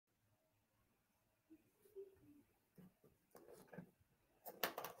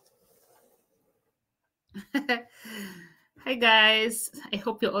Hi guys, I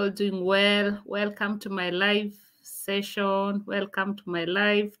hope you're all doing well. Welcome to my live session. Welcome to my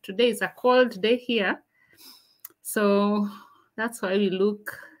live. Today is a cold day here, so that's why we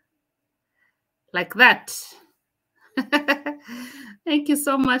look like that. Thank you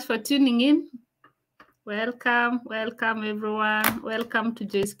so much for tuning in. Welcome everyone. Welcome to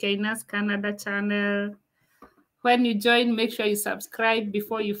Joyce Kaina's Canada channel. When you join, make sure you subscribe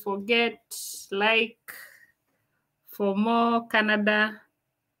before you forget. Like for more Canada.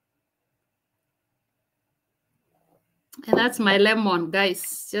 And that's my lemon,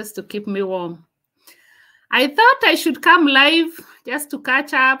 guys, just to keep me warm. I thought I should come live just to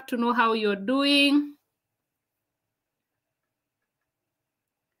catch up, to know how you're doing.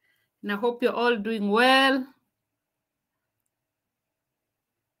 And I hope you're all doing well.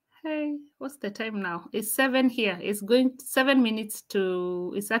 Hey, what's the time now? It's 7 here. It's going 7 minutes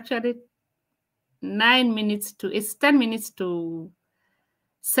to, it's actually 9 minutes to, it's 10 minutes to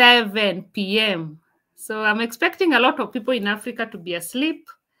 7 p.m. So I'm expecting a lot of people in Africa to be asleep.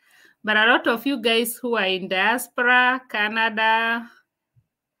 But a lot of you guys who are in diaspora, Canada,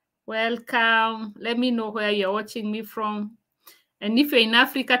 welcome. Let me know where you're watching me from. And if you're in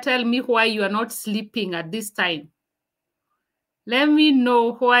Africa, tell me why you are not sleeping at this time. Let me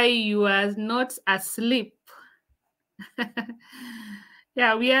know why you are not asleep.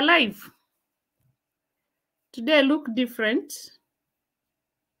 Yeah, we are live. Today I look different.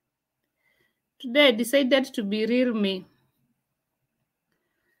 Today I decided to be real me.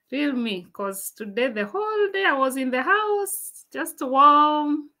 Real me, because today the whole day I was in the house, just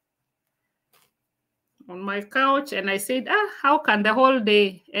warm on my couch, and I said, how can the whole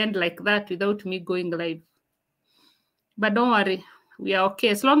day end like that without me going live? But don't worry, we are okay.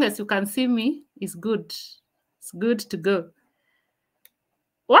 As long as you can see me, it's good. It's good to go.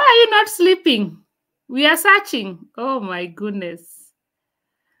 Why are you not sleeping? We are searching. Oh my goodness.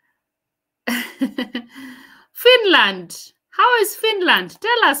 Finland. How is Finland?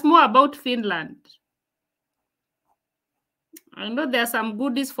 Tell us more about Finland. I know there are some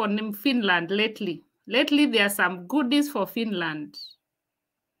goodies for Finland lately. Lately, there are some goodies for Finland.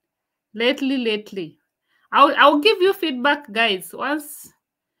 Lately. I'll give you feedback, guys. Once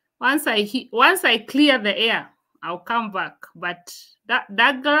I clear the air, I'll come back. But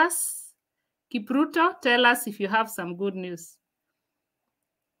Douglas Kipruto, tell us if you have some good news.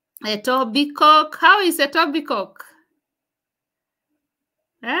 Etobicoke. How is Etobicoke?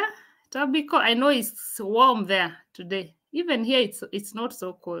 Etobicoke, I know it's warm there today. Even here, it's not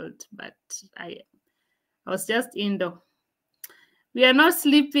so cold, but I was just indoor. We are not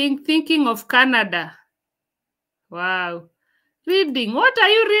sleeping, thinking of Canada. Wow. Reading. What are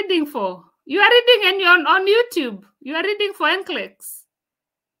you reading for? You are reading and you're on YouTube. You are reading for NCLEX.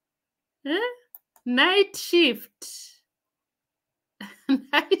 Night shift.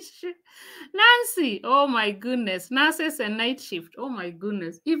 Night shift. Nancy. Oh my goodness. Nurses and night shift. Oh my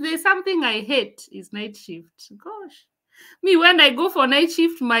goodness. If there's something I hate, is night shift. Gosh. Me, when I go for night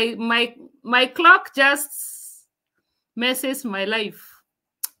shift, my clock just messes my life.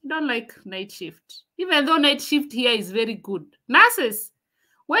 I don't like night shift. Even though night shift here is very good. Nurses,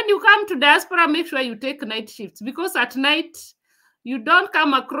 when you come to diaspora, make sure you take night shifts, because at night, you don't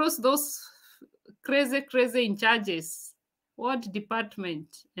come across those crazy in charges, ward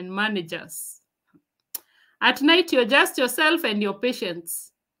department and managers. At night, you're just yourself and your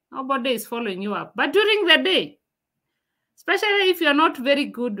patients. Nobody is following you up. But during the day, especially if you're not very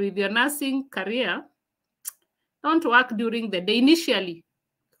good with your nursing career, don't work during the day initially.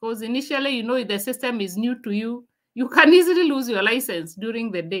 Because initially, you know, the system is new to you. You can easily lose your license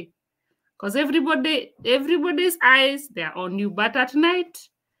during the day. Because everybody's eyes, they're on you. But at night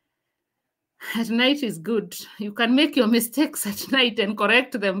is good. You can make your mistakes at night and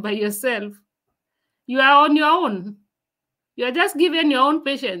correct them by yourself. You are on your own. You are just given your own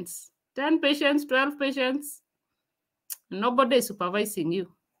patients. 10 patients, 12 patients. Nobody is supervising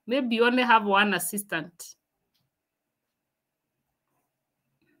you. Maybe you only have one assistant.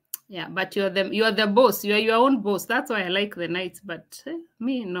 Yeah, but you're the boss. You are your own boss. That's why I like the nights. But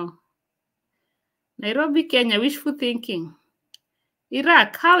me, no. Nairobi, Kenya, wishful thinking.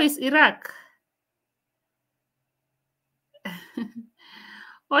 Iraq, how is Iraq?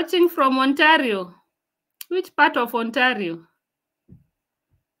 Watching from Ontario. Which part of Ontario?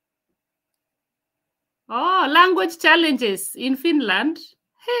 Oh, language challenges in Finland.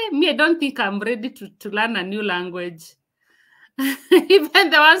 Hey, me, I don't think I'm ready to learn a new language. Even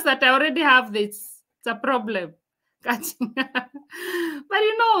the ones that I already have, it's a problem. But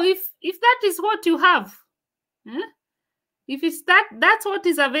you know, if that is what you have, if it's that's what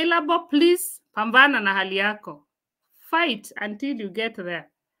is available, please Pambana na hali yako. Fight until you get there.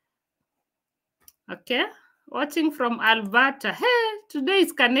 Okay? Watching from Alberta. Hey, today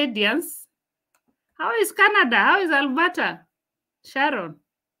is Canadians. How is Canada? How is Alberta? Sharon.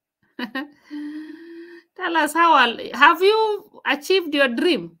 Tell us have you achieved your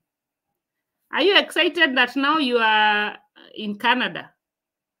dream? Are you excited that now you are in Canada?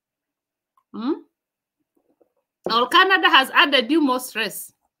 Or Canada has added you more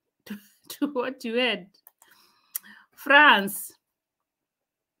stress to what you had? France.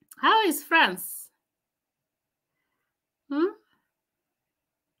 How is France?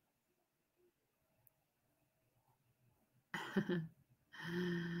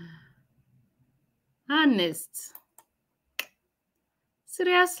 Honest.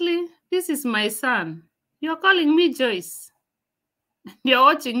 Seriously, this is my son. You're calling me Joyce. You're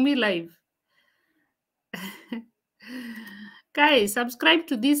watching me live. Guys, subscribe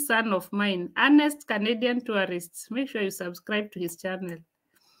to this son of mine, Honest Canadian Tourists. Make sure you subscribe to his channel.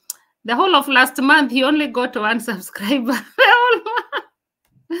 The whole of last month, he only got 1 subscriber.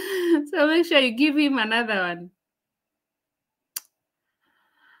 So make sure you give him another one.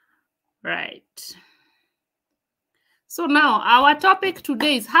 Right. So now, our topic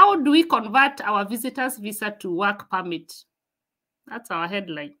today is how do we convert our visitor's visa to work permit? That's our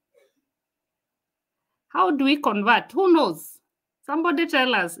headline. How do we convert? Who knows? Somebody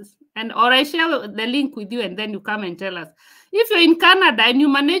tell us. Or I share the link with you and then you come and tell us. If you're in Canada and you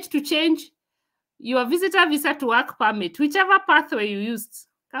manage to change your visitor visa to work permit, whichever pathway you used,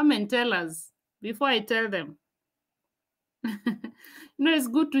 come and tell us before I tell them. It's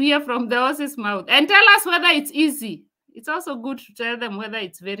good to hear from the horse's mouth. And tell us whether it's easy. It's also good to tell them whether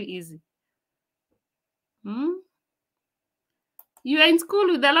it's very easy. You are in school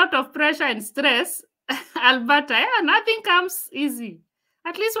with a lot of pressure and stress. Alberta, nothing comes easy.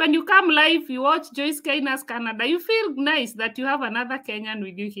 At least when you come live, you watch Joyce Kainas Canada, you feel nice that you have another Kenyan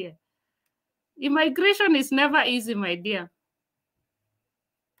with you here. Immigration is never easy, my dear.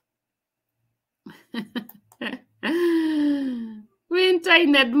 Winter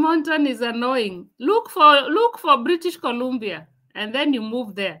in Edmonton is annoying. Look for British Columbia and then you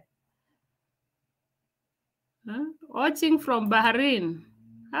move there. Watching from Bahrain.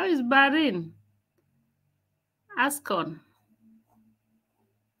 How is Bahrain? Ascon.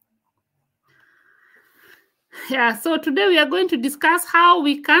 Yeah, so today we are going to discuss how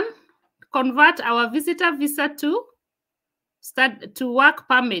we can convert our visitor visa to work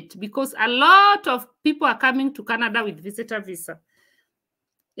permit, because a lot of people are coming to Canada with visitor visa.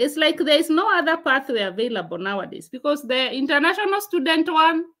 It's like there is no other pathway available nowadays because the international student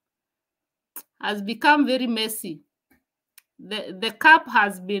one has become very messy. The cap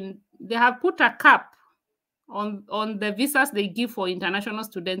they have put a cap on the visas they give for international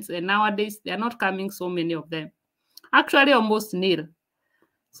students, and nowadays they are not coming so many of them. Actually, almost nil.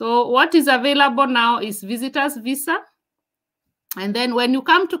 So what is available now is visitor's visa. And then when you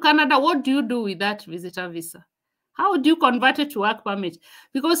come to Canada, what do you do with that visitor visa? How do you convert it to work permit?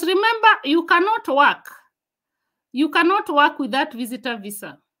 Because remember, you cannot work. You cannot work with that visitor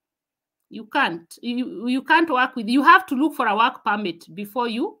visa. You can't. You can't work with. You have to look for a work permit before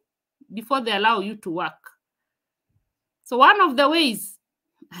they allow you to work. So one of the ways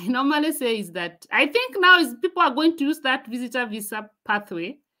I normally say is that I think now is people are going to use that visitor visa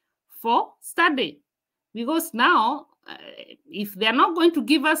pathway for study, because now if they're not going to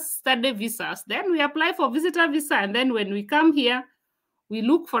give us study visas, then we apply for visitor visa, and then when we come here, we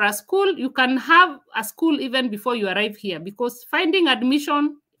look for a school. You can have a school even before you arrive here, because finding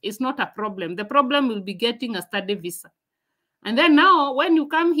admission is not a problem. The problem will be getting a study visa. And then now when you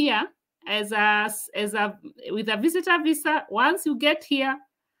come here with a visitor visa, once you get here,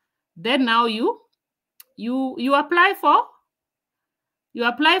 then now you apply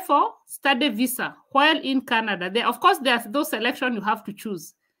for study visa while in Canada. Of course, there's those selections you have to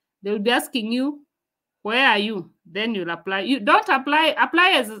choose. They will be asking you, where are you? Then you'll apply. You don't apply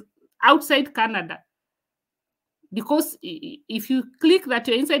as outside Canada, because if you click that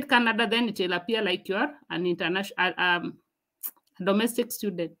you're inside Canada, then it will appear like you're an international domestic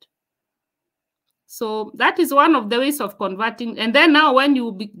student. So that is one of the ways of converting. And then now when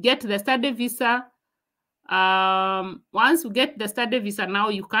you get the study visa, once you get the study visa, now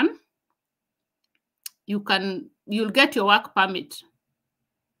you'll get your work permit.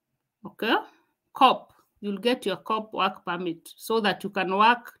 Okay? COP. You'll get your COP work permit so that you can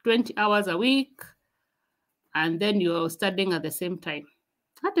work 20 hours a week and then you're studying at the same time.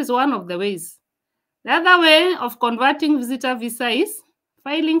 That is one of the ways. The other way of converting visitor visa is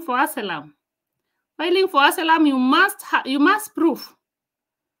filing for asylum. Filing for asylum, you must prove.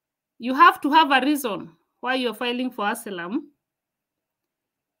 you have to have a reason why you're filing for asylum.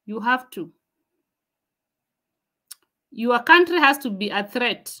 You have to. Your country has to be a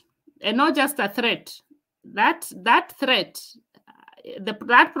threat, and not just a threat. That threat,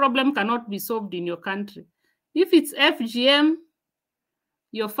 that problem cannot be solved in your country. If it's FGM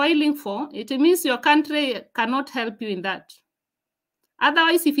you're filing for, it means your country cannot help you in that.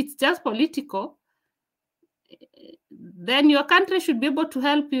 Otherwise, if it's just political, then your country should be able to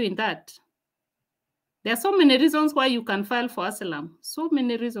help you in that. There are so many reasons why you can file for asylum. So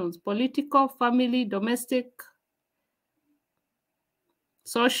many reasons: political, family, domestic,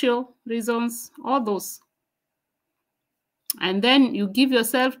 social reasons, all those. And then you give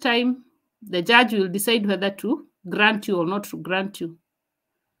yourself time. The judge will decide whether to grant you or not to grant you.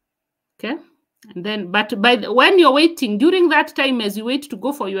 Okay? And then, but when you're waiting, during that time, as you wait to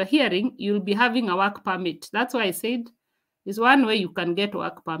go for your hearing, you'll be having a work permit. That's why I said it's one way you can get a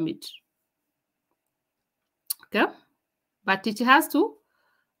work permit. Okay? But it has to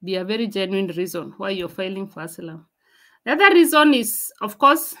be a very genuine reason why you're filing for asylum. The other reason is, of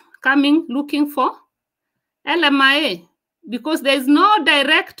course, looking for LMIA, because there's no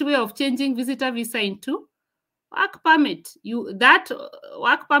direct way of changing visitor visa into work permit. That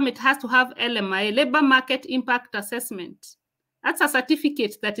work permit has to have LMIA, Labor Market Impact Assessment. That's a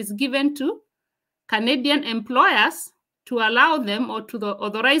certificate that is given to Canadian employers to allow them or to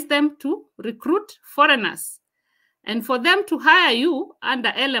authorize them to recruit foreigners. And for them to hire you under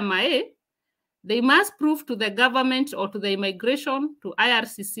LMIA, they must prove to the government or to the immigration, to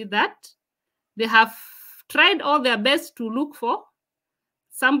IRCC, that they have tried all their best to look for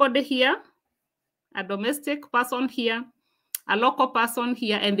somebody here, a domestic person here, a local person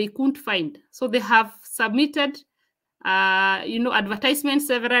here, and they couldn't find. So they have submitted, advertisements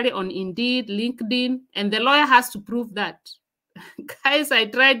severally on Indeed, LinkedIn, and the lawyer has to prove that. Guys, I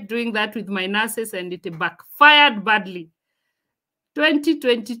tried doing that with my nurses and it backfired badly.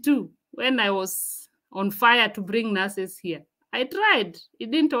 2022, when I was on fire to bring nurses here, I tried.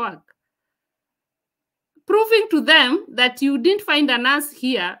 It didn't work. Proving to them that you didn't find a nurse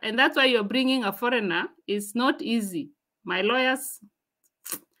here and that's why you're bringing a foreigner is not easy. My lawyers,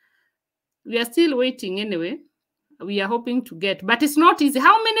 we are still waiting anyway. We are hoping to get, but it's not easy.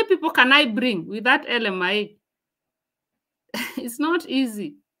 How many people can I bring with that LMI? It's not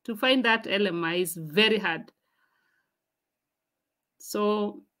easy to find that LMI. It's very hard.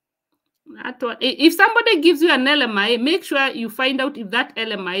 So if somebody gives you an LMI, make sure you find out if that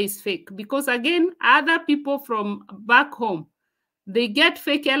LMI is fake. Because again, other people from back home, they get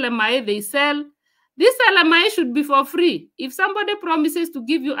fake LMI, they sell. This LMI should be for free. If somebody promises to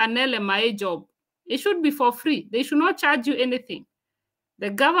give you an LMI job, it should be for free. They should not charge you anything.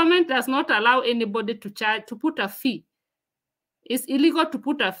 The government does not allow anybody to put a fee. It's illegal to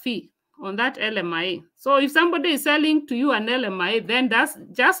put a fee on that LMI. So if somebody is selling to you an LMI, then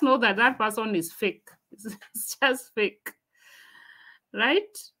just know that that person is fake. It's just fake,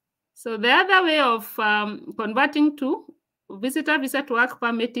 right? So the other way of converting to visitor visa to work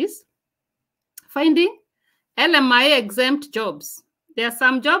permit is finding LMI exempt jobs. There are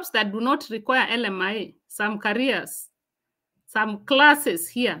some jobs that do not require LMI, some careers, some classes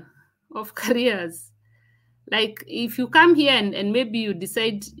here of careers. Like if you come here and maybe you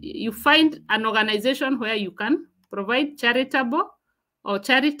decide, you find an organization where you can provide charitable or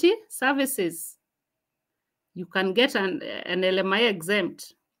charity services, you can get an LMI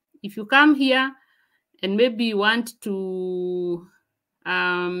exempt. If you come here and maybe you want to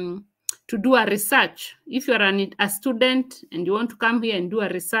do a research, if you're a student and you want to come here and do a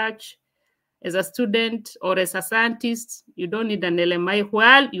research as a student or as a scientist, you don't need an LMI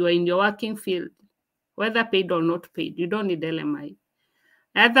while you are in your working field. Whether paid or not paid, you don't need LMI.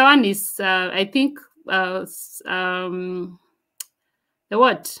 The other one is, I think, the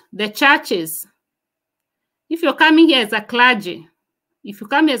churches. If you're coming here as a clergy, if you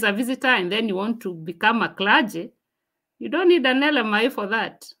come here as a visitor and then you want to become a clergy, you don't need an LMI for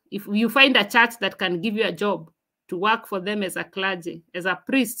that. If you find a church that can give you a job to work for them as a clergy, as a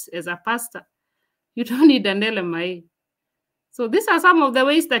priest, as a pastor, you don't need an LMI. So these are some of the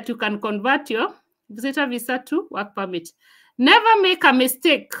ways that you can convert your visitor visa to work permit. Never make a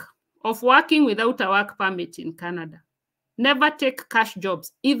mistake of working without a work permit in Canada. Never take cash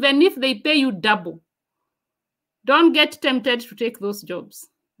jobs, even if they pay you double. Don't get tempted to take those jobs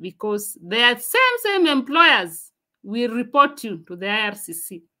because the same employers will report you to the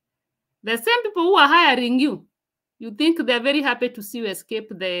IRCC. The same people who are hiring you, you think they're very happy to see you escape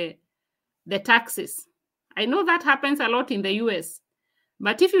the taxes. I know that happens a lot in the US.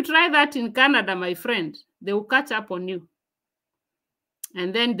 But if you try that in Canada, my friend, they will catch up on you.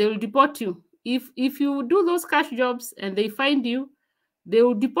 and then they will deport you. If you do those cash jobs and they find you, they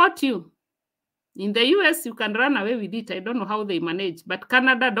will deport you. In the US, you can run away with it. I don't know how they manage, but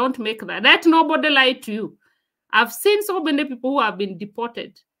Canada, don't make that. Let nobody lie to you. I've seen so many people who have been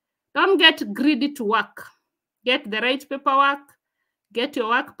deported. Don't get greedy to work. Get the right paperwork, get your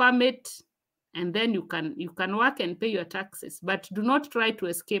work permit, and then you can work and pay your taxes. But do not try to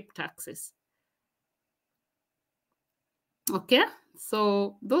escape taxes. Okay,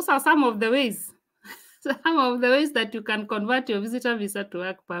 so those are some of the ways. Some of the ways that you can convert your visitor visa to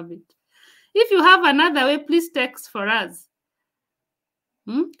work permit. If you have another way, please text for us.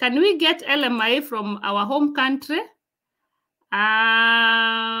 Can we get LMIA from our home country?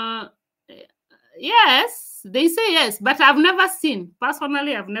 Yes, they say yes, but I've never seen.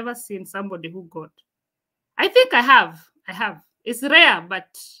 Personally, I've never seen somebody who got. I think I have. It's rare, but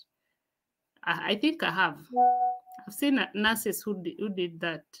I think I have. I've seen nurses who did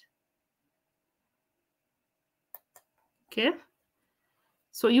that. Okay.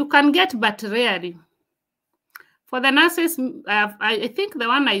 So you can get, but rarely. For the nurses, I think the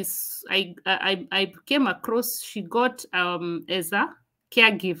one I came across, she got as a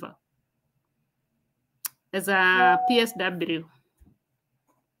caregiver, as a PSW.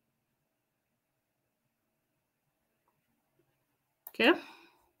 Okay.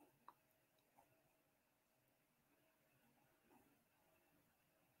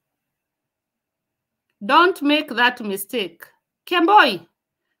 Don't make that mistake. Kemboi,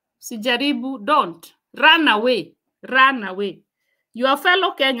 sijaribu, don't. Run away. Run away. Your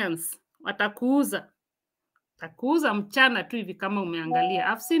fellow Kenyans watakuuza. Watakuuza mchana tu hivi kama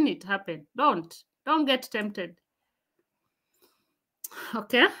umeangalia. I've seen it happen. Don't get tempted.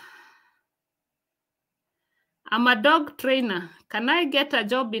 Okay. I'm a dog trainer. Can I get a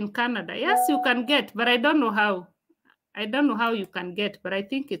job in Canada? Yes, you can get, but I don't know how. I don't know how you can get, but I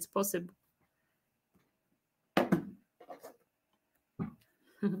think it's possible.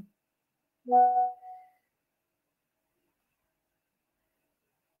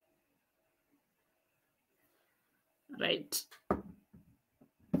 Right.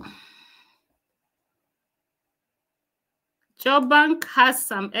 Job Bank has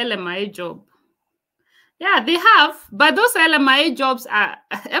some LMIA job. Yeah, they have, but those LMIA jobs are,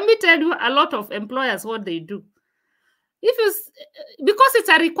 let me tell you, a lot of employers, what they do. Because it's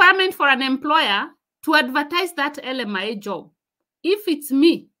a requirement for an employer to advertise that LMIA job. If it's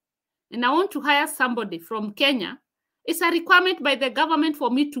me and I want to hire somebody from Kenya, it's a requirement by the government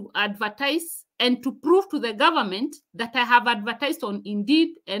for me to advertise and to prove to the government that I have advertised on Indeed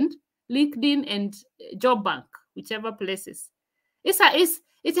and LinkedIn and Job Bank, whichever places. It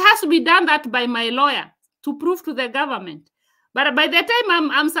has to be done that by my lawyer to prove to the government. But by the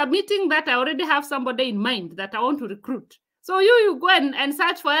time I'm submitting that, I already have somebody in mind that I want to recruit. So you go and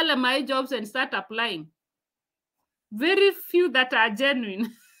search for LMIA jobs and start applying. Very few that are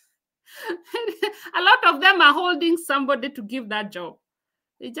genuine. A lot of them are holding somebody to give that job.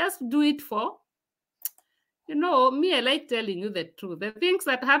 They just do it for, me, I like telling you the truth. The things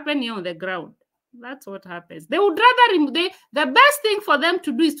that happen here on the ground, that's what happens. They would rather the best thing for them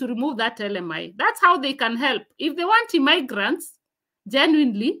to do is to remove that LMI. That's how they can help. If they want immigrants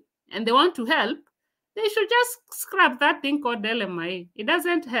genuinely and they want to help, they should just scrap that thing called LMI. It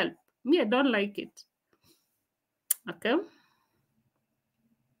doesn't help. Me, I don't like it. Okay.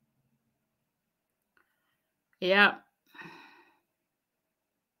 Yeah.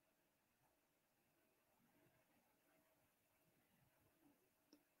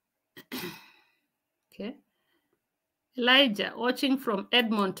 Okay. Elijah, watching from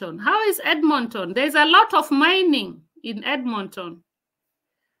Edmonton. How is Edmonton? There's a lot of mining in Edmonton.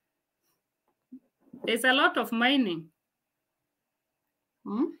 There's a lot of mining.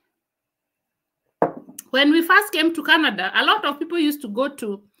 When we first came to Canada, a lot of people used to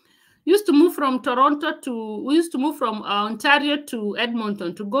move from Ontario to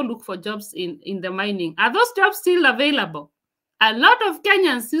Edmonton to go look for jobs in the mining. Are those jobs still available? A lot of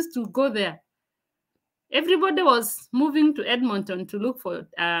Kenyans used to go there. Everybody was moving to Edmonton to look for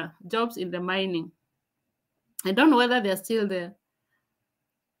jobs in the mining. I don't know whether they're still there.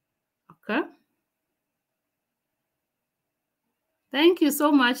 Okay. Thank you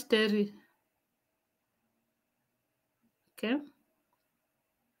so much, Terry. Okay.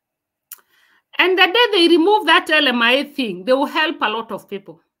 And the day they remove that LMIA thing, they will help a lot of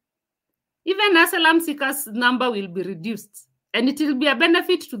people. Even asylum seekers' number will be reduced, and it will be a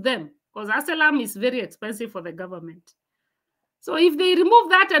benefit to them because asylum is very expensive for the government. So if they remove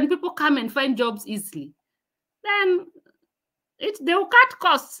that and people come and find jobs easily, then they will cut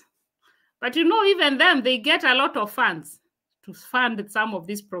costs. But even them, they get a lot of funds to fund some of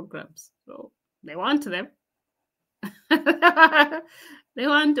these programs. So they want them. They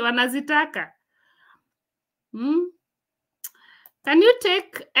want wanazitaka. Can you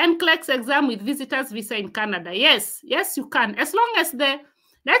take NCLEX exam with visitors visa in Canada? Yes, you can. As long as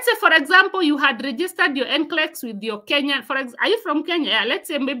let's say, for example, you had registered your NCLEX with your Kenyan. Are you from Kenya? Yeah, let's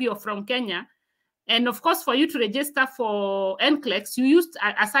say maybe you're from Kenya. And of course, for you to register for NCLEX, you used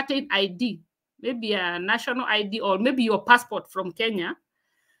a certain ID, maybe a national ID or maybe your passport from Kenya.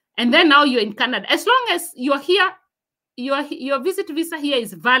 And then now you're in Canada. As long as you're here, your visit visa here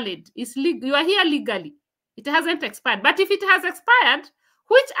is valid. You are here legally. It hasn't expired. But if it has expired,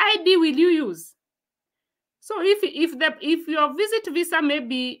 which ID will you use? So if your visit visa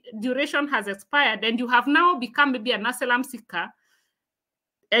maybe duration has expired and you have now become maybe an asylum seeker,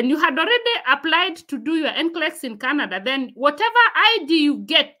 and you had already applied to do your NCLEX in Canada, then whatever ID you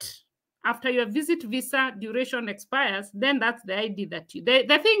get after your visit visa duration expires, then that's the ID that you...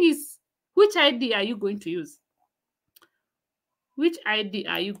 The thing is, which ID are you going to use? Which ID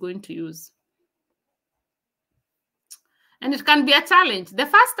are you going to use? And it can be a challenge. The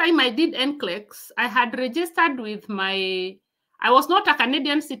first time I did NCLEX, I had registered with I was not a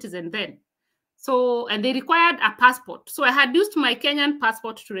Canadian citizen then. So, and they required a passport. So I had used my Kenyan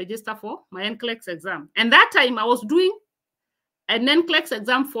passport to register for my NCLEX exam. And that time I was doing an NCLEX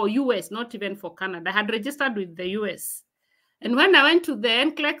exam for US, not even for Canada. I had registered with the US. And when I went to the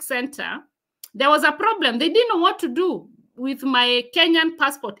NCLEX center, there was a problem. They didn't know what to do with my Kenyan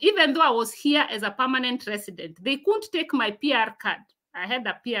passport, even though I was here as a permanent resident. They couldn't take my PR card. I had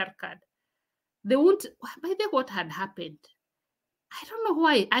a PR card. They won't... By the way, what had happened? I don't know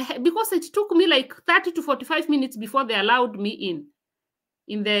why. Because it took me like 30 to 45 minutes before they allowed me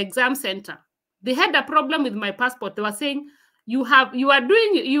in the exam center. They had a problem with my passport. They were saying, you are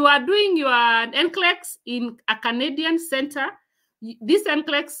doing your NCLEX in a Canadian center. This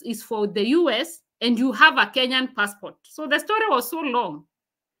NCLEX is for the US, and you have a Kenyan passport. So the story was so long.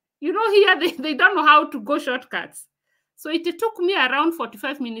 You know, here they don't know how to go shortcuts. So it took me around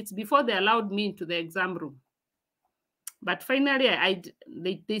 45 minutes before they allowed me into the exam room. But finally,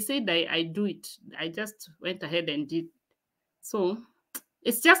 they said I do it. I just went ahead and did. So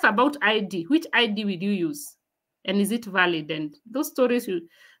it's just about ID. Which ID will you use? And is it valid? And those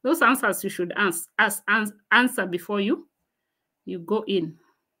answers you should answer before you go in.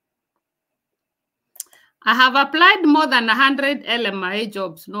 I have applied more than 100 LMIA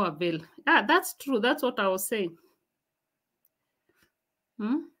jobs, no avail. Yeah, that's true. That's what I was saying.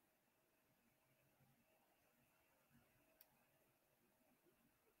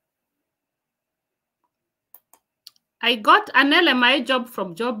 I got an LMIA job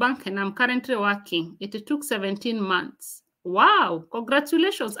from Job Bank and I'm currently working. It took 17 months. Wow,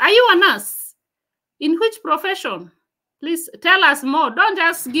 congratulations. Are you a nurse? In which profession? Please tell us more. Don't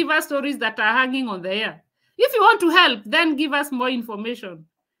just give us stories that are hanging on the air. If you want to help, then give us more information.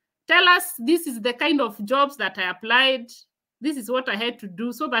 Tell us, this is the kind of jobs that I applied. This is what I had to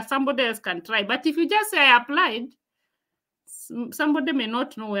do, so that somebody else can try. But if you just say I applied, somebody may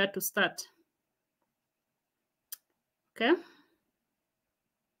not know where to start. Okay.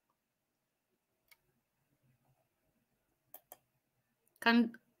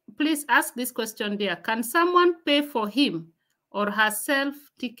 Please ask this question there. Can someone pay for him or herself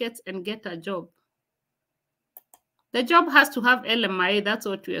tickets and get a job? The job has to have LMIA. That's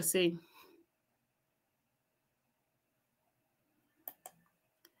what we are saying.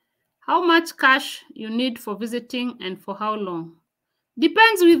 How much cash you need for visiting and for how long?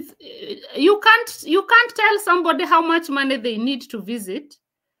 Depends with... You can't tell somebody how much money they need to visit,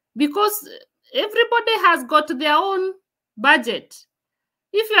 because everybody has got their own budget.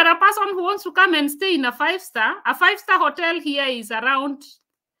 If you're a person who wants to come and stay in a five-star hotel here is around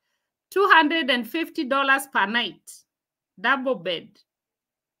 $250 per night, double bed.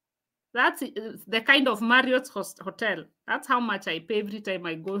 That's the kind of Marriott hotel. That's how much I pay every time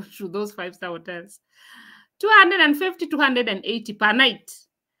I go to those five-star hotels. 250, 280 per night.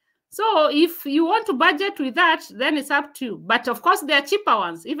 So if you want to budget with that, then it's up to you. But of course, there are cheaper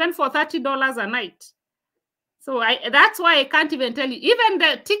ones, even for $30 a night. So that's why I can't even tell you. Even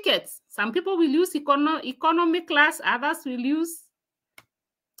the tickets, some people will use economy class, others will use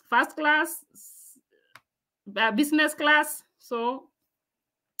first class, business class. So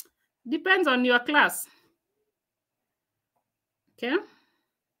depends on your class. Okay.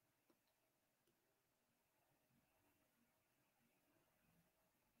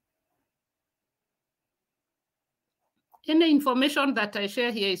 Any information that I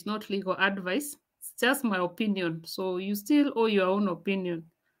share here is not legal advice. It's just my opinion. So you still owe your own opinion.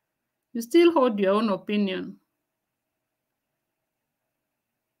 You still hold your own opinion.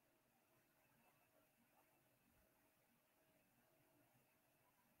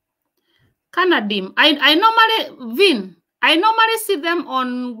 Canadim. I normally see them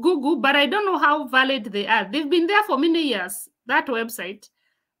on Google, but I don't know how valid they are. They've been there for many years, that website.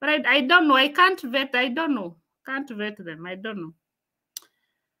 But I don't know. I can't vet. I don't know. Can't vet them. I don't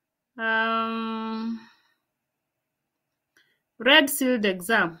know. Red sealed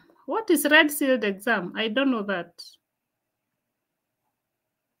exam. What is red sealed exam? I don't know that.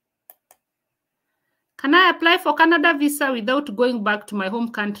 Can I apply for Canada visa without going back to my home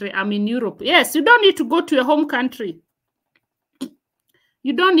country? I'm in Europe. Yes, you don't need to go to your home country.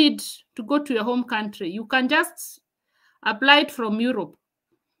 You don't need to go to your home country. You can just apply it from Europe.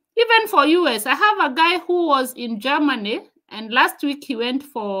 Even for US, I have a guy who was in Germany, and last week he went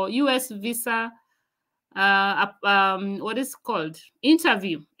for US visa, what is called,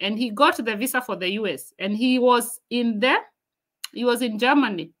 interview, and he got the visa for the US, and he was in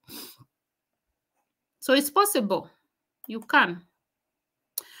Germany. So it's possible. You can.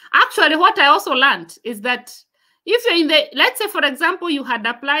 Actually, what I also learned is that if you're in let's say, for example, you had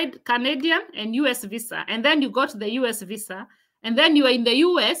applied Canadian and US visa, and then you got the US visa, and then you are in the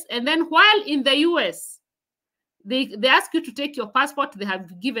US, and then while in the US, they ask you to take your passport, they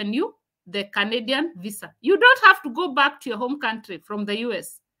have given you the Canadian visa. You don't have to go back to your home country from the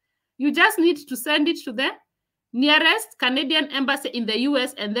US. You just need to send it to the nearest Canadian embassy in the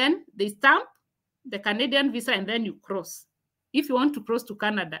US, and then they stamp the Canadian visa, and then you cross. If you want to cross to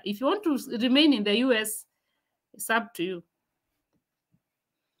Canada. If you want to remain in the US, it's up to you.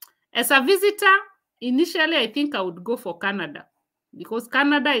 As a visitor, initially, I think I would go for Canada, because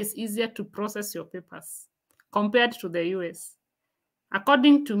Canada is easier to process your papers compared to the US,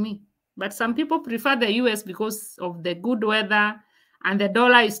 according to me. But some people prefer the US because of the good weather and the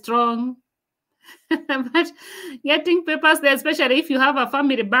dollar is strong. But getting papers there, especially if you have a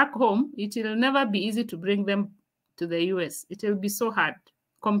family back home, it will never be easy to bring them to the US. It will be so hard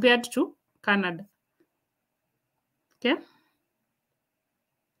compared to Canada. Okay.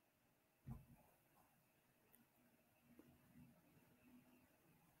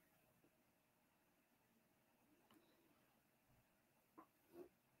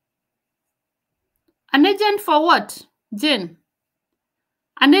 An agent for what, Jane?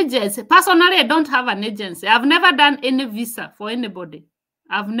 An agency. Personally, I don't have an agency. I've never done any visa for anybody.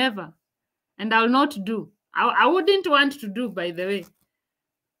 I've never. And I'll not do. I wouldn't want to do, by the way.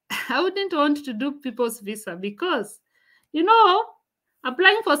 I wouldn't want to do people's visa because, you know,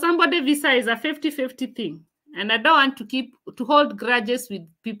 applying for somebody visa is a 50-50 thing. And I don't want to hold grudges with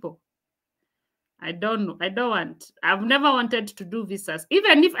people. I don't know. I don't want. I've never wanted to do visas.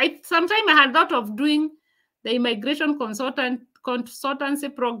 Even if sometimes I had thought of doing the immigration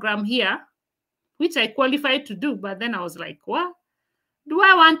consultancy program here, which I qualified to do. But then I was like, what? Do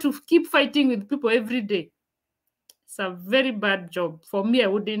I want to keep fighting with people every day? It's a very bad job. For me, I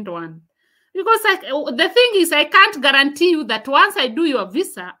wouldn't want. Because the thing is, I can't guarantee you that once I do your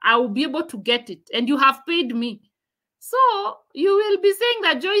visa, I will be able to get it. And you have paid me. So you will be saying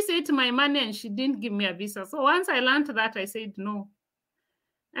that Joyce ate my money and she didn't give me a visa. So once I learned that, I said, no,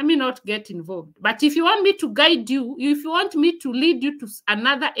 I may not get involved. But if you want me to guide you, if you want me to lead you to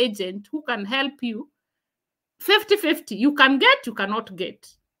another agent who can help you, 50-50, you can get, you cannot get.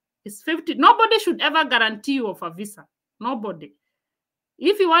 It's 50. Nobody should ever guarantee you of a visa. Nobody.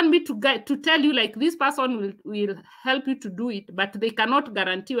 If you want me to tell you, like, this person will help you to do it, but they cannot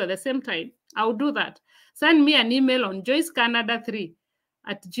guarantee you at the same time, I'll do that. Send me an email on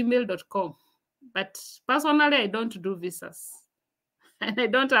joycecanada3@gmail.com. But personally, I don't do visas. And I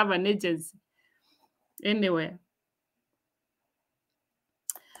don't have an agency anywhere.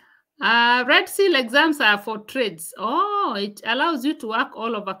 Red Seal exams are for trades. Oh, it allows you to work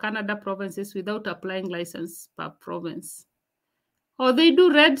all over Canada provinces without applying license per province. Oh, they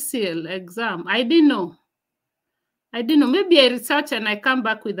do Red Seal exam. I didn't know. Maybe I research and I come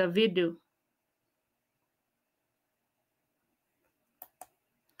back with a video.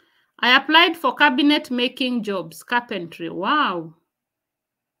 I applied for cabinet making jobs, carpentry. Wow.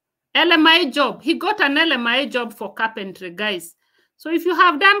 LMI job. He got an LMI job for carpentry, guys. So if you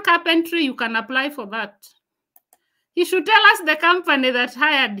have done carpentry, you can apply for that. He should tell us the company that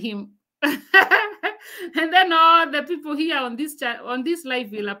hired him. And then all the people here on this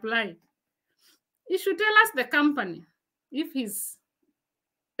live will apply. He should tell us the company if he's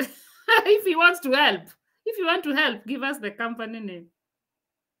if he wants to help. If you want to help, give us the company name.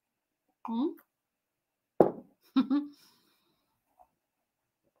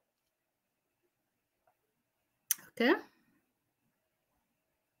 Okay.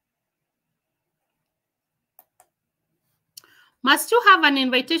 Must you have an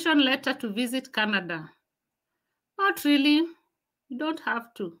invitation letter to visit Canada? Not really. You don't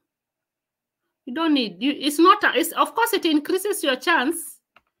have to. You don't need. It's not. It's, of course, it increases your chance.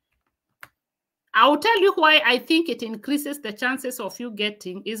 I'll tell you why I think it increases the chances of you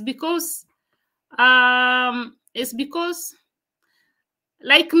getting is because,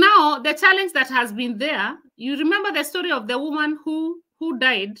 like now, the challenge that has been there. You remember the story of the woman who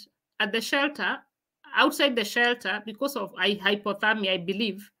died at the shelter, outside the shelter, because of hypothermia, I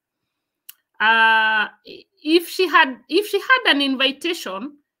believe. If she had an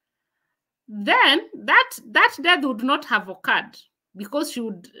invitation, then that death would not have occurred, because she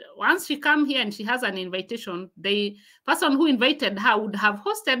would, once she come here and she has an invitation, the person who invited her would have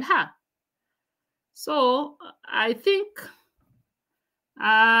hosted her. So I think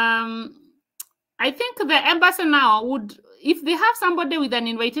the embassy now would, if they have somebody with an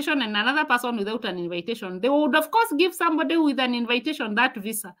invitation and another person without an invitation, they would of course give somebody with an invitation that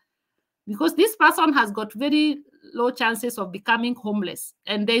visa, because this person has got very low chances of becoming homeless.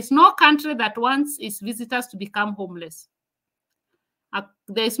 And there is no country that wants its visitors to become homeless.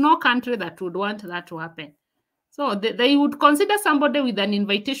 There is no country that would want that to happen. So they would consider somebody with an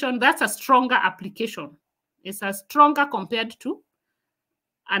invitation. That's a stronger application. It's a stronger compared to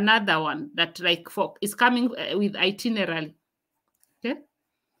another one that like is coming with itinerary. Okay.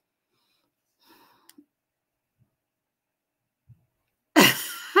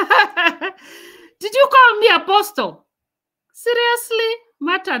 Did you call me apostle? Seriously?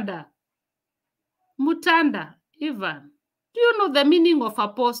 Mutanda, Ivan. Do you know the meaning of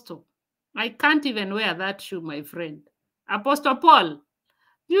apostle? I can't even wear that shoe, my friend. Apostle Paul.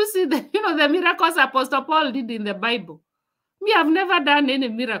 Do you see the miracles Apostle Paul did in the Bible? Me, I've never done any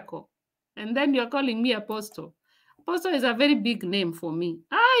miracle. And then you're calling me apostle. Apostle is a very big name for me.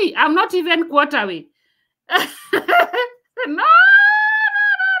 I'm not even quarterway. No.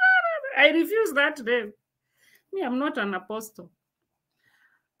 I refuse that name. Me, I'm not an apostle.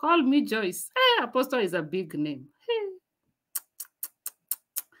 Call me Joyce. Hey, apostle is a big name. Hey.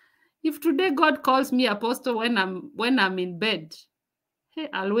 If today God calls me apostle when I'm in bed, hey,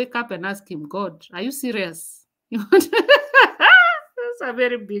 I'll wake up and ask him, God, are you serious? That's a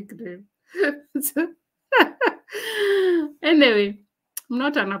very big name. Anyway, I'm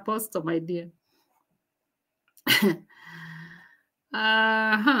not an apostle, my dear.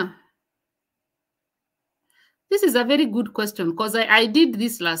 This is a very good question, because I did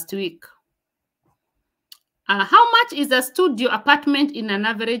this last week. How much is a studio apartment in an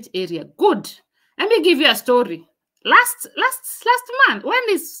average area? Good. Let me give you a story. Last month, when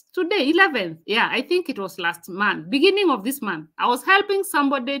is today? 11th. Yeah, I think it was last month, beginning of this month. I was helping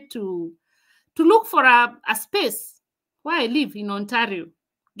somebody to look for a space where I live in Ontario.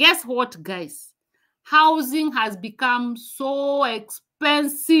 Guess what, guys? Housing has become so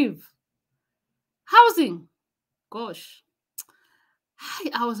expensive. Housing. Gosh.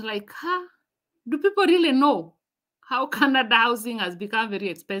 I was like, do people really know how Canada housing has become very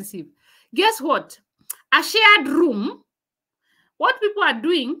expensive? Guess what? A shared room, what people are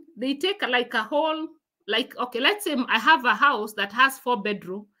doing, they take like a whole, like, okay, let's say I have a house that has 4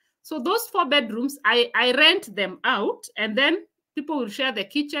 bedrooms. So those 4 bedrooms, I rent them out, and then people will share the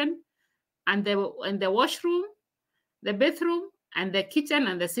kitchen and the washroom, the bathroom, and the kitchen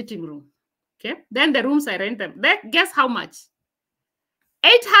and the sitting room. Okay. Then the rooms I rent them. Guess how much?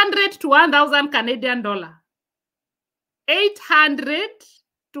 800 to 1,000 Canadian dollar. 800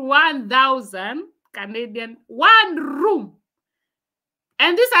 to 1,000 Canadian, one room.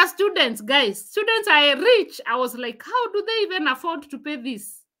 And these are students, guys. Students are rich. I was like, how do they even afford to pay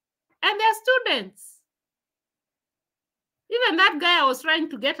this? And they're students. Even that guy I was trying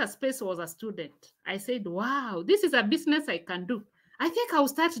to get a space was a student. I said, wow, this is a business I can do. I think I'll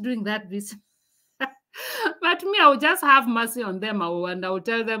start doing that business. But me, I'll just have mercy on them, and I'll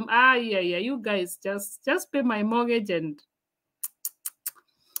tell them, yeah, you guys just pay my mortgage. And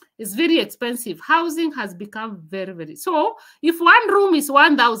it's very expensive. Housing has become very, very. So if one room is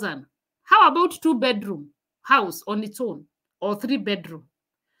 1,000, how about 2-bedroom house on its own, or 3-bedroom?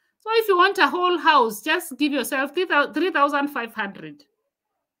 So if you want a whole house, just give yourself 3,500.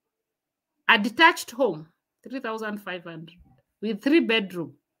 A detached home, 3,500 with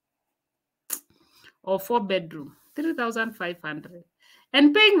 3-bedroom or 4-bedroom, 3,500.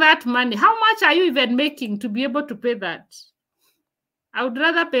 And paying that money, how much are you even making to be able to pay that? I would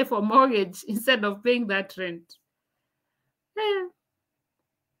rather pay for mortgage instead of paying that rent. Yeah.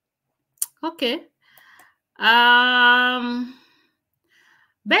 Okay.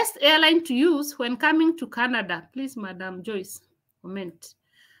 Best airline to use when coming to Canada. Please, Madam Joyce, comment.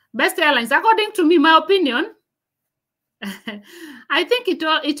 Best airlines, according to me, my opinion, I think it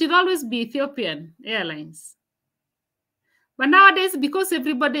will always be Ethiopian Airlines. But nowadays, because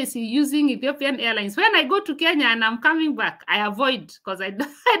everybody is using Ethiopian Airlines, when I go to Kenya and I'm coming back, I avoid because I don't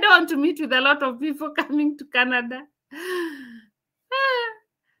want to meet with a lot of people coming to Canada.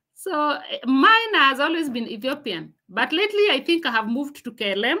 So mine has always been Ethiopian. But lately, I think I have moved to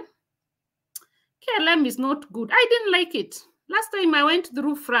KLM. KLM is not good. I didn't like it. Last time I went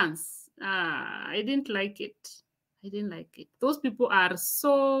through France, I didn't like it. I didn't like it. Those people are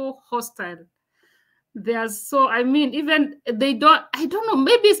so hostile. They are so, I mean, even they don't, I don't know,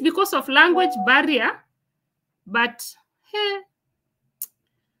 maybe it's because of language barrier, but hey,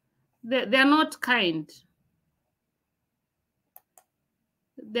 they're not kind.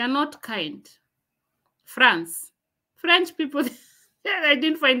 They're not kind. French people, I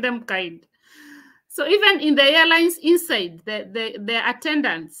didn't find them kind. So even in the airlines inside, the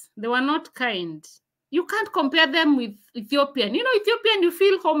attendants, they were not kind. You can't compare them with Ethiopian. You know, Ethiopian, you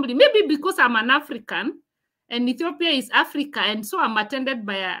feel homely. Maybe because I'm an African and Ethiopia is Africa, and so I'm attended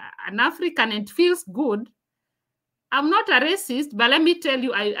by an African and it feels good. I'm not a racist, but let me tell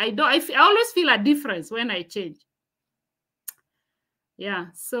you, I always feel a difference when I change.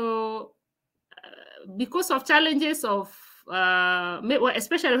 Yeah, so because of challenges of,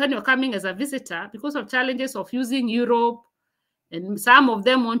 especially when you're coming as a visitor, because of challenges of using Europe, and some of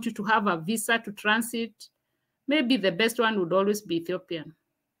them want you to have a visa to transit, maybe the best one would always be Ethiopian.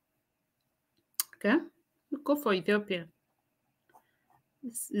 Okay, go for Ethiopia.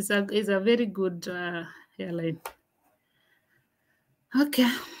 It's a very good airline. Okay.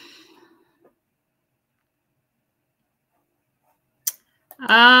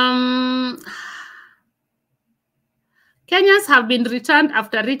 Kenyans have been returned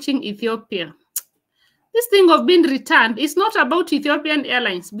after reaching Ethiopia. This thing of being returned is not about Ethiopian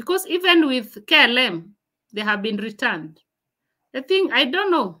Airlines, because even with KLM, they have been returned. The thing, I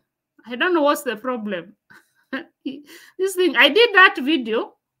don't know. I don't know what's the problem. This thing, I did that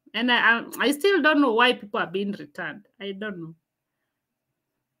video, and I still don't know why people are being returned. I don't know.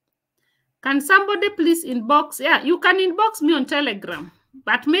 Can somebody please inbox? Yeah, you can inbox me on Telegram,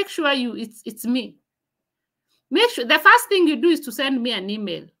 but make sure it's me. Make sure the first thing you do is to send me an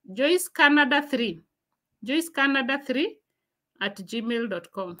email. Joyce Canada 3. Joyce Canada 3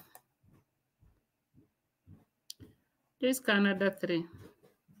 @gmail.com. Joyce Canada 3.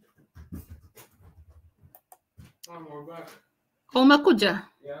 Umekuja?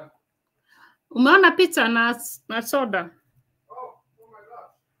 Yeah. Umeona pizza na soda? Oh my God.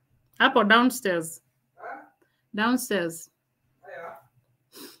 Hapo downstairs. Huh? Downstairs. Yeah.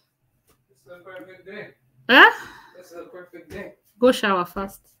 It's the perfect day. Huh? This is a perfect day. Go shower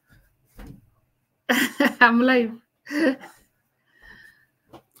first. I'm live.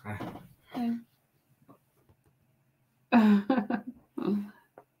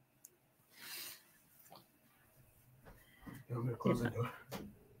 Close the door.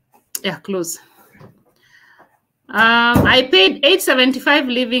 Yeah, close. I paid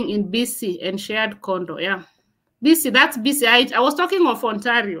 $875 living in BC and shared condo. Yeah, BC, that's BC. I was talking of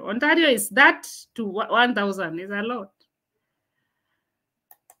Ontario. Ontario is that to 1,000 is a lot.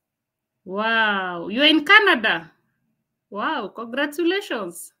 Wow, you're in Canada. Wow,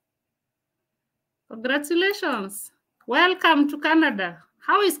 congratulations. Congratulations. Welcome to Canada.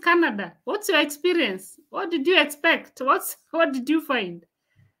 How is Canada? What's your experience? What did you expect? What did you find?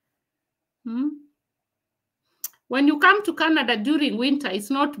 When you come to Canada during winter,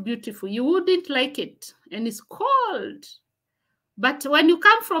 it's not beautiful. You wouldn't like it. And it's cold. But when you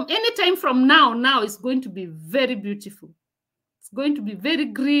come from any time from now it's going to be very beautiful. It's going to be very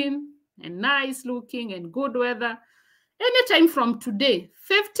green and nice looking and good weather. Anytime from today,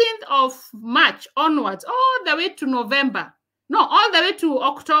 15th of March onwards, all the way to November. No, all the way to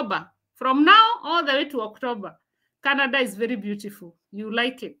October. From now, all the way to October. Canada is very beautiful. You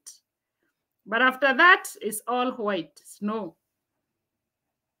like it. But after that, it's all white, snow.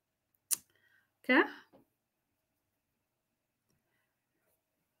 Okay?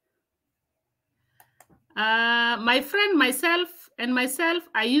 My friend, myself,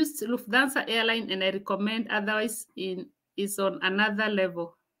 I used Lufthansa airline, and I recommend. Otherwise, is on another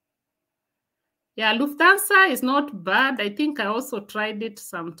level. Yeah, Lufthansa is not bad. I think I also tried it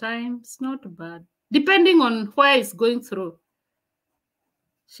sometimes. Not bad. Depending on where it's going through.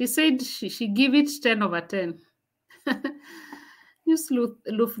 She said she give it 10 over 10. Use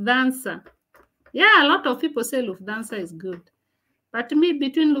Lufthansa. Yeah, a lot of people say Lufthansa is good. But me,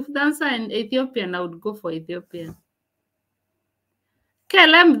 between Lufthansa and Ethiopian, I would go for Ethiopian.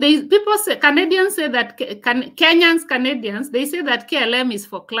 KLM, people say, Canadians say that, Canadians, they say that KLM is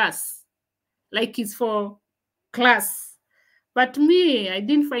for class. Like it's for class. But me, I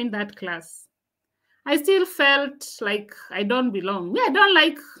didn't find that class. I still felt like I don't belong. Yeah, I don't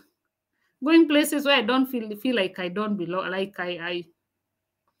like going places where I don't feel like I don't belong, like I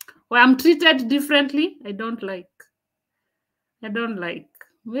where I'm treated differently. I don't like. I don't like.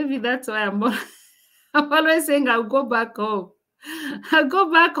 Maybe that's why I'm always saying I'll go back home. I'll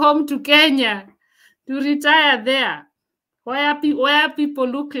go back home to Kenya to retire there, where people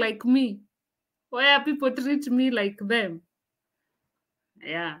look like me, where people treat me like them.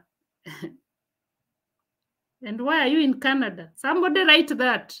 Yeah. And why are you in Canada? Somebody write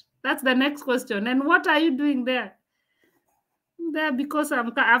that. That's the next question. And what are you doing there? There because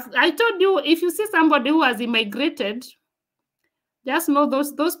I told you, if you see somebody who has immigrated, just know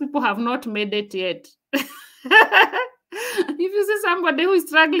those people have not made it yet. If you see somebody who is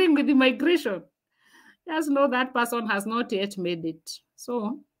struggling with immigration, just know that person has not yet made it.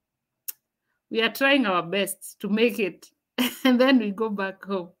 So we are trying our best to make it, and then we go back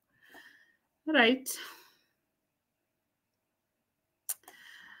home. All right.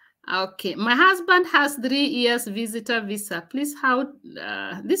 Okay, my husband has 3 years visitor visa. Please, how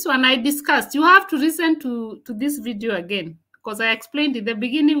this one I discussed. You have to listen to this video again because I explained in the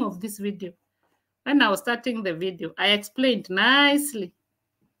beginning of this video. When I was starting the video, I explained nicely.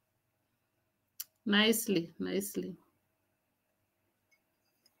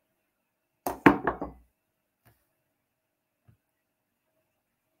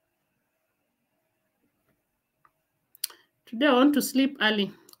 Today I want to sleep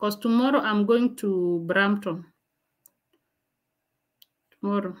early because tomorrow I'm going to Brampton.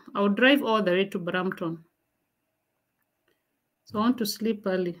 Tomorrow I'll drive all the way to Brampton. So I want to sleep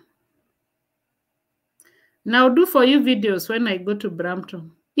early. Now I'll do for you videos when I go to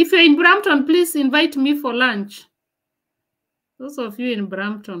Brampton. If you're in Brampton, please invite me for lunch. Those of you in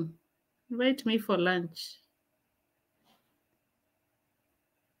Brampton, invite me for lunch.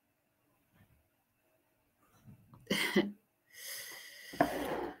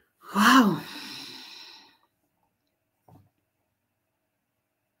 Wow.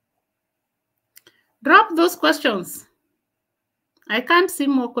 Drop those questions. I can't see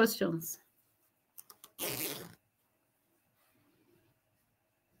more questions.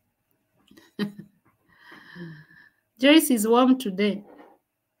 Joyce is warm today.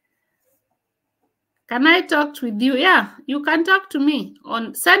 Can I talk with you? Yeah, you can talk to me.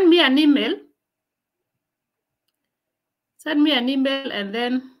 Send me an email. Send me an email and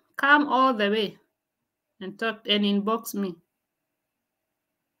then come all the way and talk and inbox me.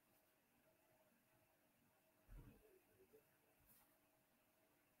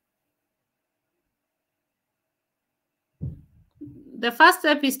 The first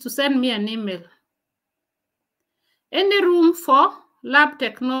step is to send me an email. Any room for lab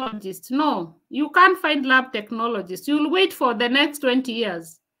technologists? No, you can't find lab technologists. You'll wait for the next 20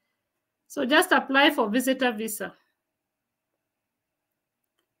 years. So just apply for visitor visa.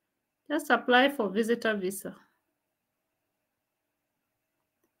 Just apply for visitor visa.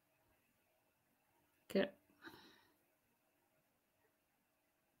 Okay.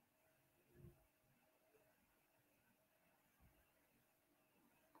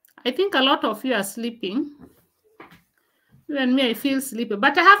 I think a lot of you are sleeping. Even me, I feel sleepy.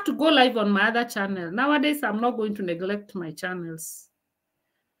 But I have to go live on my other channel. Nowadays, I'm not going to neglect my channels.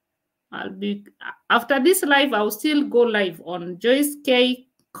 After this live, I'll still go live on Joyce K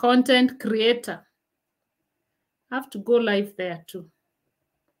Content Creator. I have to go live there too.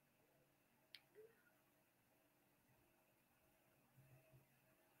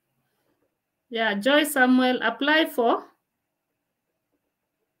 Yeah, Joy Samuel, apply for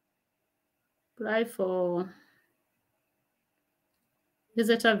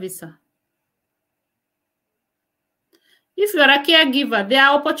visitor visa. If you're a caregiver, there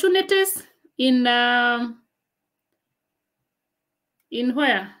are opportunities in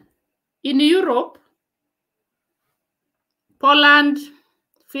where? In Europe, Poland,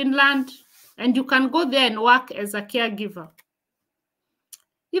 Finland, and you can go there and work as a caregiver.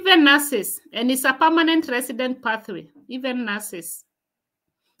 Even nurses, and it's a permanent resident pathway, even nurses.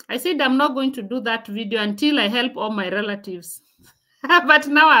 I said I'm not going to do that video until I help all my relatives. But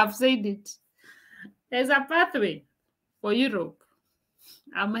now I've said it. There's a pathway for Europe.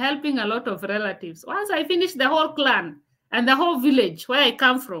 I'm helping a lot of relatives. Once I finish the whole clan and the whole village where I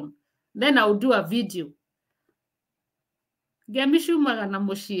come from, then I'll do a video. I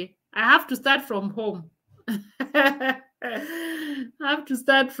have to start from home. I have to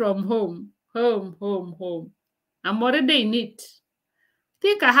start from home. Home. I'm already in it. I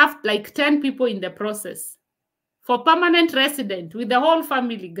think I have like 10 people in the process for permanent resident with the whole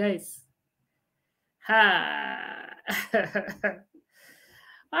family, guys.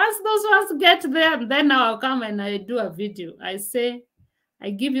 Once those ones get there, then I'll come and I do a video. I say, I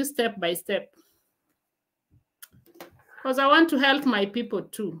give you step by step. Because I want to help my people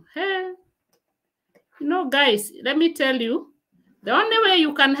too. Hey, you know, guys, let me tell you, the only way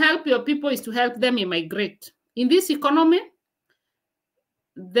you can help your people is to help them immigrate. In this economy,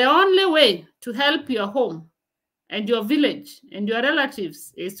 the only way to help your home and your village and your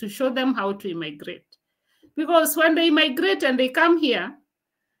relatives is to show them how to immigrate. Because when they migrate and they come here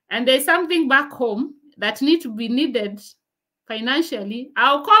and there's something back home that need to be needed financially,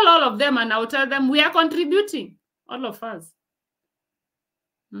 I'll call all of them and I'll tell them we are contributing, all of us.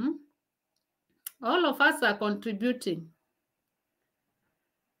 All of us are contributing.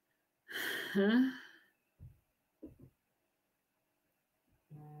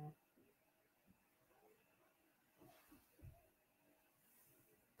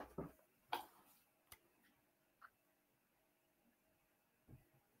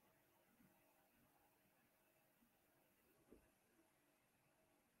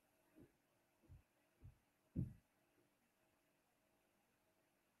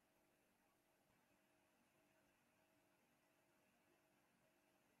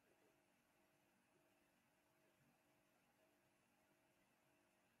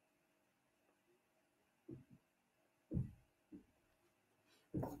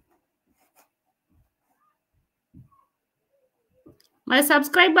 My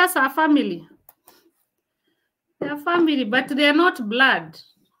subscribers are family. They are family, but they are not blood.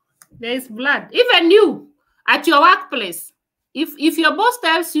 There is blood. Even you at your workplace, if your boss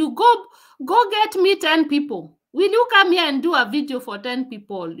tells you go get me 10 people, will you come here and do a video for 10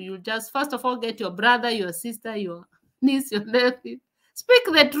 people? You just first of all get your brother, your sister, your niece, your nephew. Speak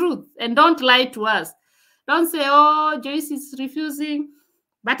the truth and don't lie to us. Don't say, oh, Joyce is refusing.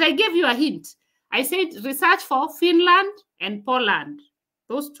 But I gave you a hint. I said research for Finland and Poland.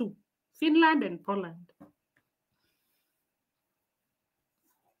 Those two, Finland and Poland.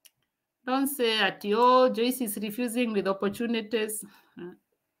 Don't say that, oh, Joyce is refusing with opportunities.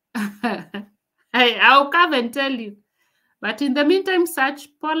 I'll come and tell you. But in the meantime, search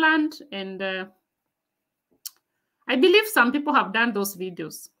Poland and I believe some people have done those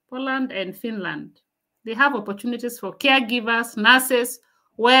videos. Poland and Finland. They have opportunities for caregivers, nurses,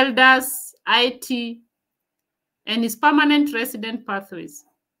 welders, IT, and its permanent resident pathways.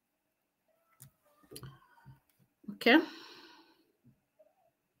 Okay.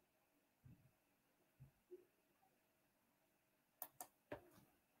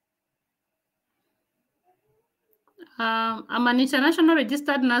 I'm an international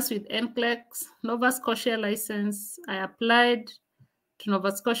registered nurse with NCLEX, Nova Scotia license. I applied to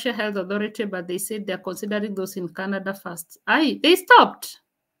Nova Scotia Health Authority, but they said they're considering those in Canada first. They stopped.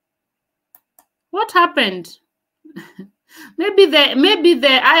 What happened? Maybe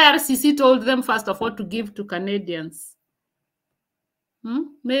the IRCC told them first of all to give to Canadians.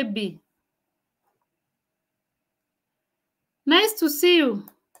 Maybe. Nice to see you.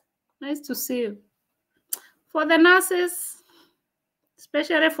 Nice to see you. For the nurses,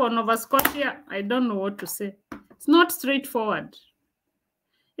 especially for Nova Scotia, I don't know what to say. It's not straightforward.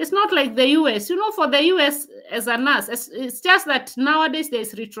 It's not like the US. You know, for the US as a nurse, it's just that nowadays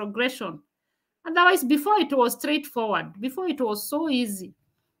there's retrogression. Otherwise, before it was straightforward. Before it was so easy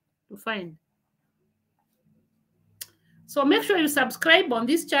to find. So make sure you subscribe on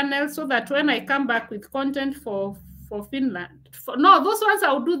this channel so that when I come back with content for Finland, those ones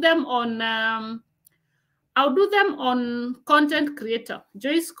I'll do them on content creator,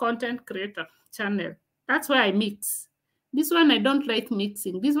 Joyce content creator channel. That's where I mix. This one I don't like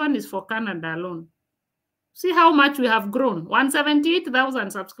mixing. This one is for Canada alone. See how much we have grown. 178,000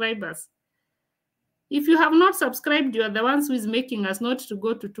 subscribers. If you have not subscribed, you are the ones who is making us not to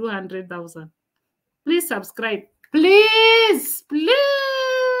go to 200,000. Please subscribe. Please,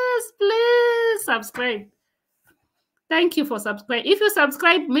 please, please subscribe. Thank you for subscribing. If you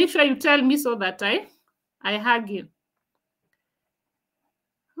subscribe, make sure you tell me so that I hug you.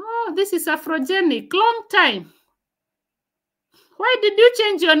 Oh, this is Afrogenic. Long time. Why did you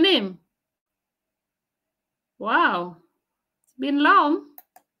change your name? Wow. It's been long.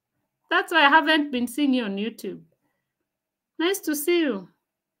 That's why I haven't been seeing you on YouTube. Nice to see you.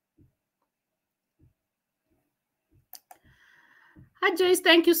 Hi, Joyce.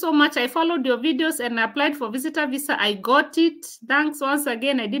 Thank you so much. I followed your videos and applied for visitor visa. I got it. Thanks once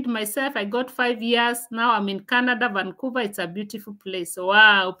again. I did myself. I got 5 years. Now I'm in Canada, Vancouver. It's a beautiful place.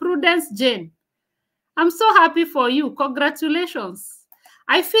 Wow. Prudence Jane. I'm so happy for you. Congratulations.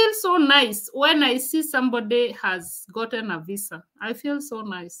 I feel so nice when I see somebody has gotten a visa. I feel so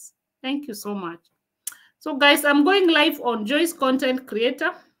nice. Thank you so much. So guys, I'm going live on Joyce Content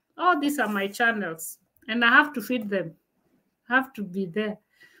Creator. All these are my channels and I have to feed them. I have to be there.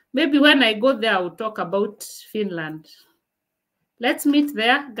 Maybe when I go there, I'll talk about Finland. Let's meet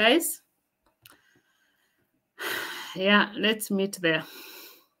there, guys. Yeah, let's meet there.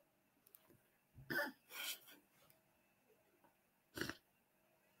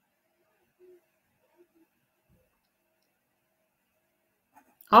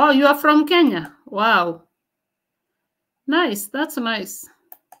 Oh, you are from Kenya? Wow. Nice. That's nice.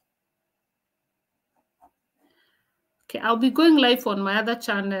 Okay, I'll be going live on my other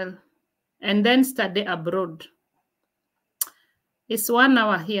channel and then study abroad. It's 1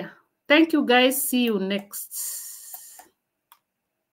 hour here. Thank you, guys. See you next.